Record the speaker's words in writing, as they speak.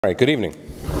All right, good evening.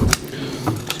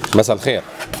 Masal khair.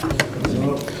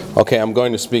 Okay, I'm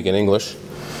going to speak in English.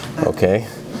 Okay.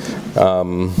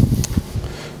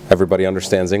 Everybody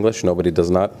understands English? Nobody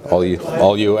does not? All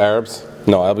you Arabs?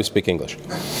 No, I'll be speaking English.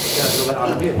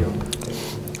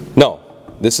 No,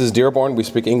 this is Dearborn. We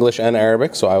speak English and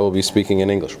Arabic, so I will be speaking in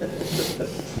English.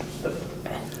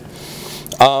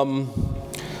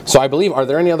 So I believe, are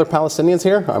there any other Palestinians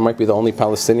here? I might be the only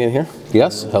Palestinian here.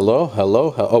 Yes? Hello?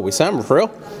 Oh, Wissam, for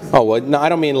real? Oh, well, no, I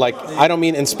don't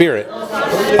mean in spirit.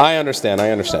 I understand.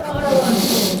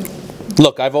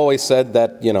 Look, I've always said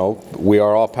that, we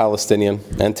are all Palestinian,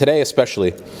 and today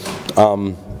especially.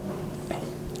 Let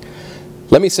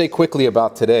me say quickly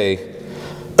about today.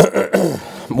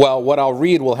 Well, what I'll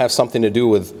read will have something to do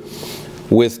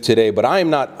with today, but I'm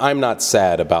not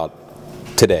sad about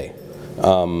today.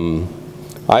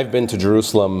 I've been to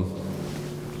Jerusalem.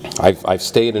 I've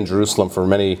stayed in Jerusalem for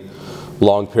many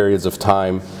long periods of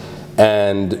time,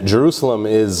 and Jerusalem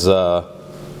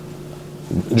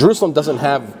doesn't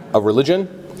have a religion,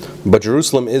 but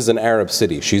Jerusalem is an Arab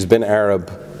city. She's been Arab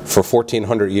for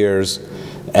 1400 years,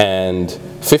 and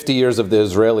 50 years of the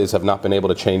Israelis have not been able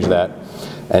to change that,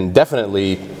 and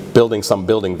definitely building some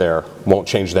building there won't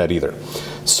change that either.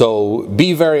 So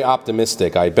be very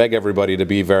optimistic. I beg everybody to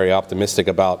be very optimistic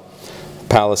about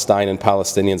Palestine and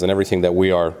Palestinians and everything that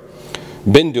we are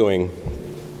been doing.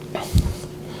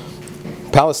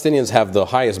 Palestinians have the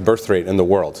highest birth rate in the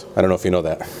world. I don't know if you know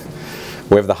that.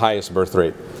 We have the highest birth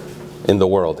rate in the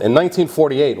world. In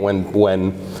 1948,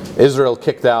 when Israel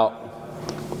kicked out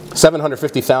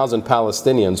 750,000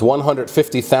 Palestinians,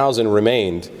 150,000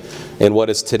 remained in what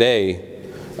is today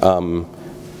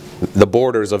the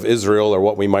borders of Israel, or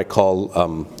what we might call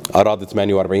Aradat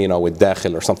 48 with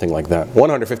Dakhil or something like that.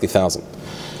 150,000.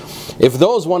 If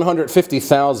those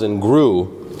 150,000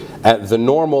 grew at the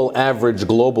normal average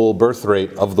global birth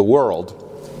rate of the world,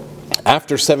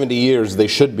 after 70 years they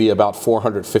should be about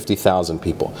 450,000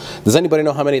 people. Does anybody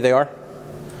know how many they are?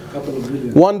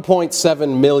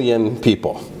 1.7 million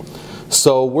people.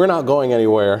 So we're not going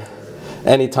anywhere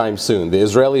anytime soon. The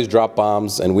Israelis drop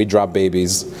bombs and we drop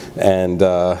babies, and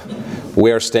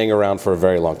we are staying around for a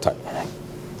very long time.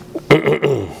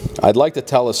 I'd like to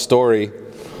tell a story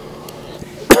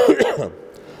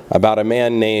about a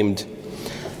man named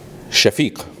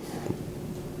Shafeek.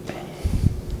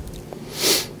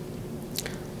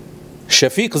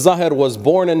 Shafeek Zahr was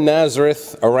born in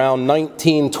Nazareth around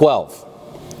 1912.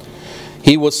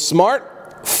 He was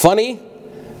smart, funny,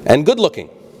 and good looking.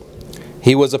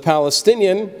 He was a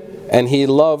Palestinian, and he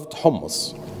loved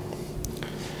hummus.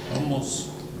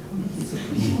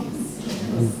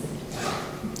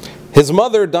 His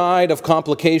mother died of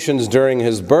complications during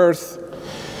his birth,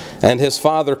 and his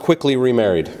father quickly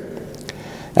remarried.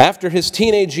 After his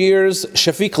teenage years,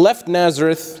 Shafeek left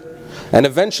Nazareth and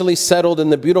eventually settled in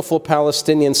the beautiful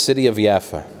Palestinian city of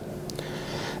Jaffa.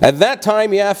 At that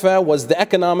time, Jaffa was the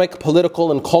economic,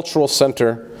 political, and cultural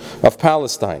center of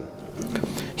Palestine.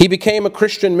 He became a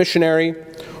Christian missionary,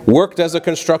 worked as a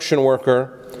construction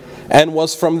worker, and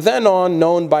was from then on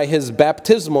known by his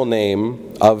baptismal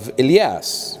name of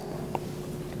Ilyas.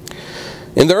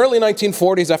 In the early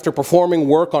 1940s, after performing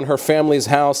work on her family's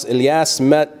house, Ilyas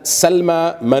met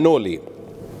Salma Manoli.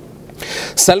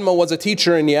 Salma was a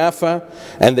teacher in Jaffa,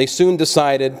 and they soon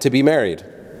decided to be married.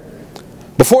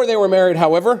 Before they were married,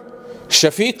 however,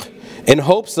 Shafeek, in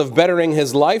hopes of bettering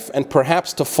his life and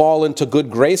perhaps to fall into good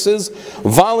graces,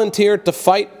 volunteered to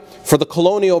fight for the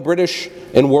colonial British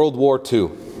in World War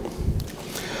II.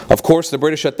 Of course, the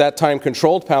British at that time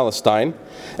controlled Palestine,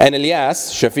 and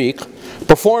Ilyas, Shafeek,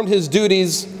 performed his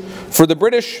duties for the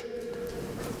British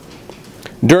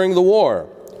during the war,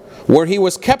 where he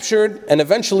was captured and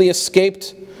eventually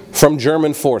escaped from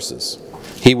German forces.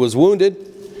 He was wounded,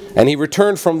 and he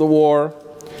returned from the war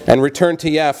and returned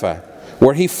to Jaffa,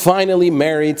 where he finally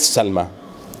married Salma.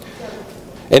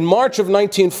 In March of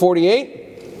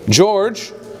 1948,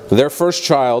 George, their first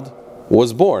child,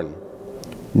 was born.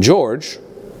 George,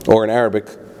 or in Arabic,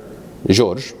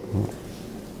 George,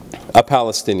 a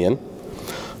Palestinian,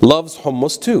 loves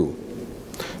hummus too,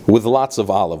 with lots of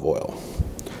olive oil.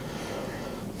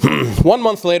 1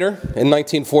 month later, in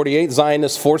 1948,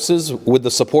 Zionist forces, with the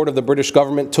support of the British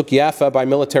government, took Jaffa by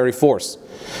military force,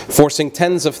 forcing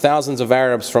tens of thousands of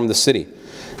Arabs from the city,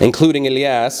 including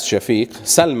Ilyas, Shafeek,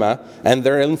 Salma, and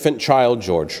their infant child,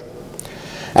 George.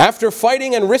 After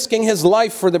fighting and risking his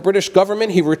life for the British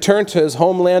government, he returned to his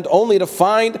homeland only to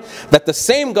find that the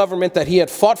same government that he had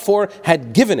fought for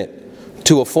had given it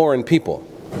to a foreign people.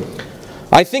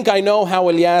 I think I know how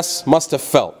Ilyas must have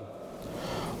felt.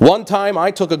 One time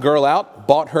I took a girl out,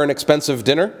 bought her an expensive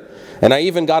dinner, and I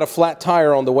even got a flat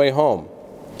tire on the way home.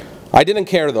 I didn't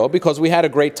care though, because we had a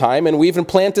great time and we even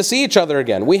planned to see each other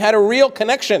again. We had a real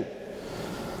connection.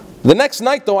 The next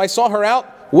night though, I saw her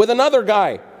out with another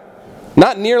guy,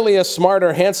 not nearly as smart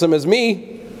or handsome as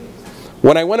me.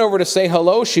 When I went over to say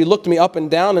hello, she looked me up and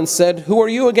down and said, "Who are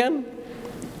you again?"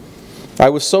 I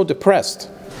was so depressed.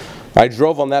 I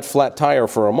drove on that flat tire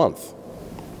for a month.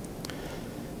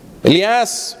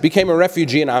 Ilyas became a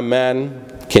refugee in Amman,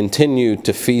 continued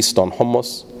to feast on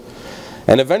hummus,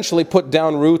 and eventually put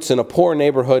down roots in a poor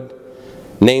neighborhood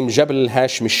named Jabal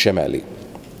al-Hashmi al-Shamali.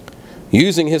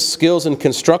 Using his skills in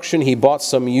construction, he bought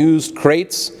some used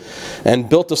crates and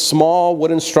built a small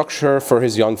wooden structure for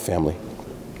his young family.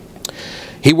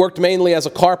 He worked mainly as a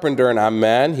carpenter in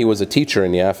Amman. He was a teacher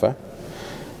in Yafa.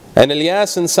 And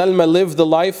Ilyas and Salma lived the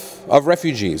life of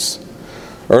refugees,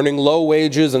 earning low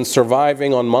wages and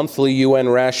surviving on monthly UN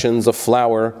rations of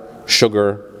flour,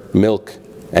 sugar, milk,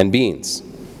 and beans.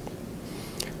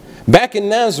 Back in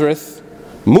Nazareth,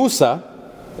 Musa,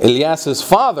 Ilyas's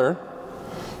father,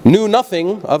 knew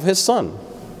nothing of his son.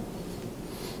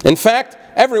 In fact,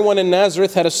 everyone in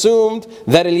Nazareth had assumed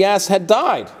that Ilyas had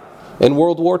died in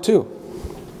World War II.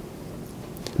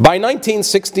 By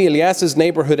 1960, Ilyas's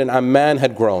neighborhood in Amman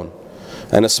had grown,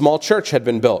 and a small church had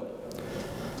been built.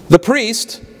 The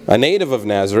priest, a native of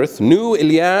Nazareth, knew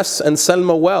Ilyas and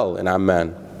Salma well in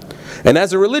Amman. And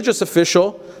as a religious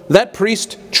official, that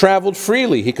priest traveled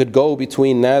freely. He could go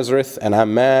between Nazareth and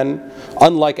Amman,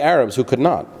 unlike Arabs who could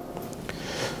not.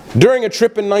 During a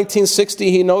trip in 1960,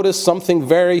 he noticed something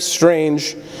very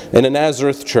strange in a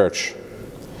Nazareth church.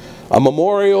 A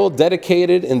memorial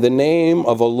dedicated in the name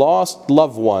of a lost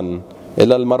loved one,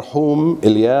 Ila al-Marhum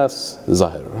Amer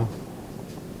Zahr.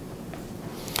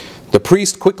 The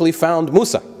priest quickly found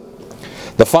Musa,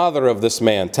 the father of this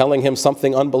man, telling him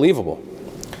something unbelievable.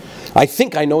 "I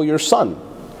think I know your son,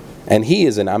 and he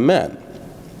is in Amman."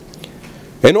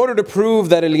 In order to prove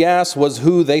that Ilyas was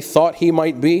who they thought he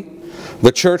might be,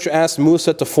 the church asked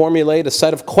Musa to formulate a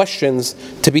set of questions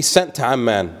to be sent to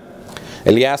Amman.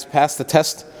 Ilyas passed the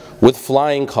test with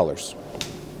flying colors.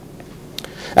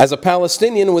 As a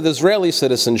Palestinian with Israeli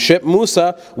citizenship,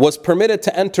 Musa was permitted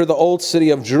to enter the old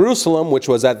city of Jerusalem, which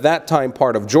was at that time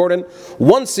part of Jordan,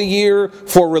 once a year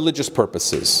for religious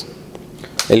purposes.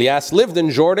 Ilyas lived in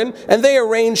Jordan, and they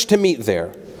arranged to meet there.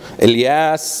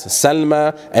 Ilyas,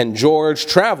 Salma, and George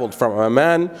traveled from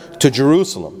Amman to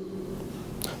Jerusalem.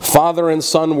 Father and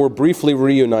son were briefly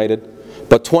reunited,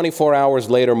 but 24 hours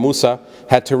later, Musa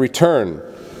had to return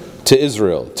to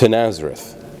Israel, to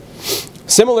Nazareth.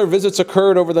 Similar visits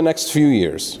occurred over the next few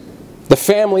years. The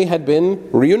family had been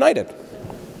reunited.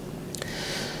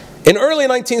 In early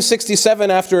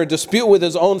 1967, after a dispute with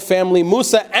his own family,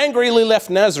 Musa angrily left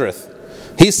Nazareth.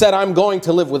 He said, "I'm going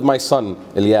to live with my son,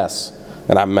 Ilyas,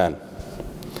 in Amman."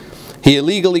 He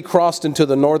illegally crossed into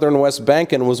the northern West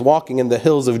Bank and was walking in the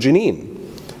hills of Jenin.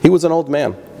 He was an old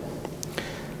man.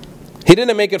 He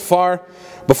didn't make it far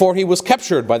before he was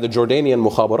captured by the Jordanian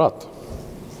Mukhabarat.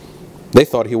 They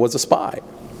thought he was a spy.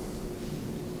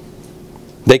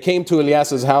 They came to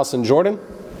Ilyas's house in Jordan.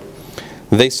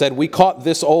 They said, "We caught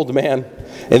this old man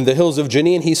in the hills of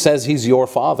Jenin. He says he's your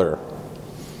father."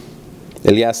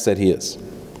 Ilyas said he is.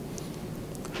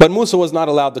 But Musa was not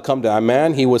allowed to come to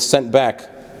Amman. He was sent back.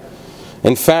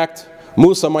 In fact,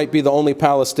 Musa might be the only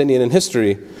Palestinian in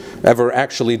history ever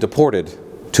actually deported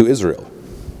to Israel.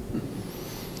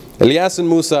 Ilyas and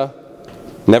Musa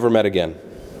never met again.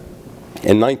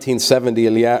 In 1970,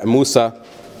 Musa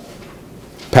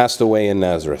passed away in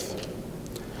Nazareth.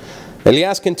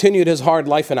 Ilyas continued his hard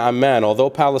life in Amman. Although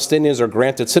Palestinians are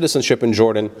granted citizenship in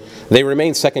Jordan, they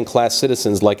remain second-class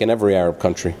citizens like in every Arab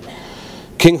country.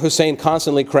 King Hussein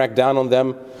constantly cracked down on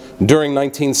them. During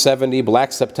 1970,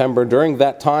 Black September, during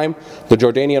that time, the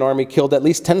Jordanian army killed at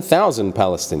least 10,000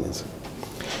 Palestinians.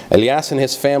 Ilyas and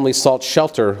his family sought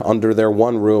shelter under their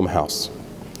one-room house.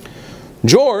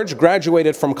 George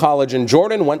graduated from college in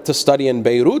Jordan, went to study in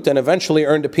Beirut, and eventually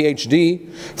earned a PhD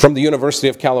from the University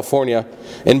of California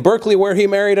in Berkeley, where he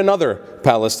married another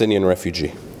Palestinian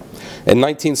refugee. In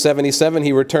 1977,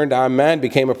 he returned to Amman,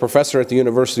 became a professor at the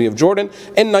University of Jordan.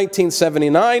 In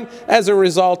 1979, as a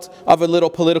result of a little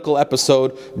political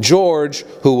episode, George,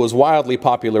 who was wildly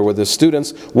popular with his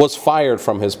students, was fired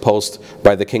from his post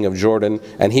by the King of Jordan,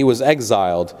 and he was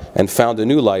exiled and found a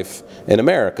new life in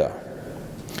America.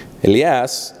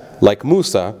 Ilyas, like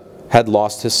Musa, had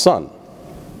lost his son.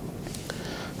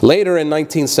 Later in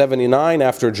 1979,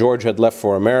 after George had left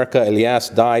for America,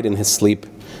 Ilyas died in his sleep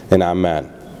in Amman.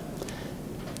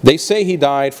 They say he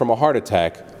died from a heart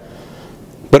attack,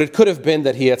 but it could have been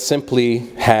that he had simply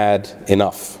had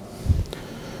enough.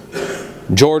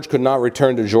 George could not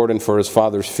return to Jordan for his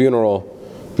father's funeral,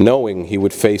 knowing he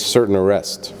would face certain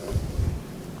arrest.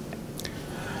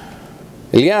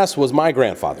 Ilyas was my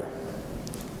grandfather.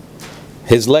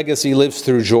 His legacy lives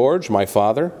through George, my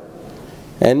father,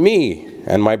 and me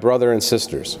and my brother and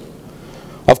sisters.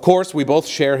 Of course, we both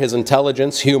share his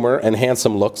intelligence, humor, and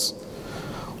handsome looks.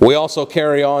 We also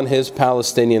carry on his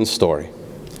Palestinian story.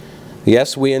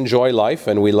 Yes, we enjoy life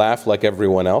and we laugh like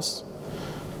everyone else,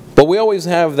 but we always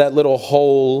have that little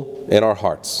hole in our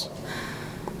hearts.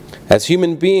 As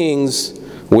human beings,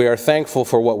 we are thankful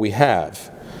for what we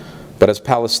have, but as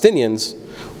Palestinians,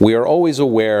 we are always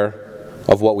aware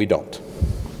of what we don't.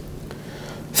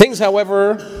 Things,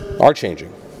 however, are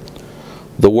changing.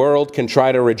 The world can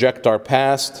try to reject our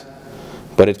past,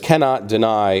 but it cannot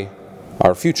deny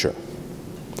our future.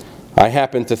 I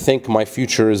happen to think my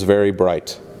future is very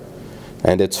bright,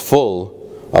 and it's full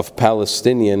of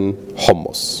Palestinian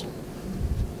hummus.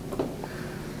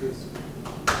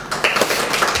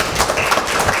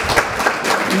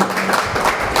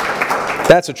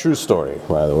 That's a true story,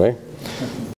 by the way.